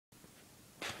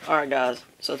Alright guys,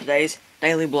 so today's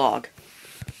daily vlog.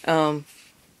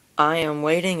 I am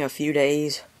waiting a few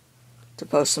days to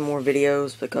post some more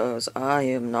videos because I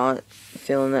am not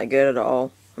feeling that good at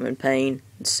all. I'm in pain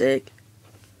and sick.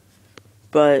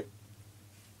 But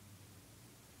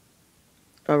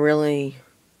I really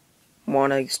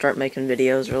want to start making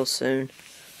videos real soon.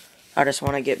 I just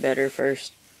want to get better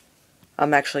first.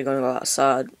 I'm actually going to go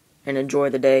outside and enjoy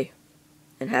the day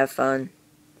and have fun.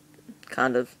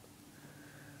 Kind of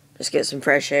just get some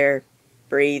fresh air,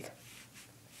 breathe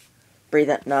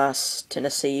that nice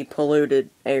Tennessee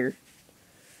polluted air.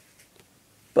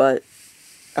 But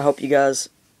I hope you guys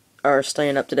are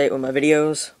staying up to date with my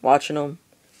videos, watching them,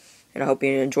 and I hope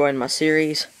you're enjoying my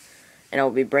series. And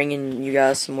I'll be bringing you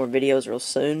guys some more videos real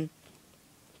soon.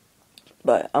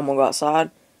 But I'm gonna go outside,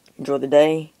 enjoy the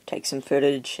day, take some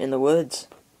footage in the woods,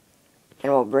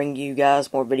 and I'll bring you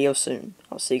guys more videos soon.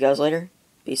 I'll see you guys later.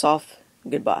 Peace off.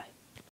 Goodbye.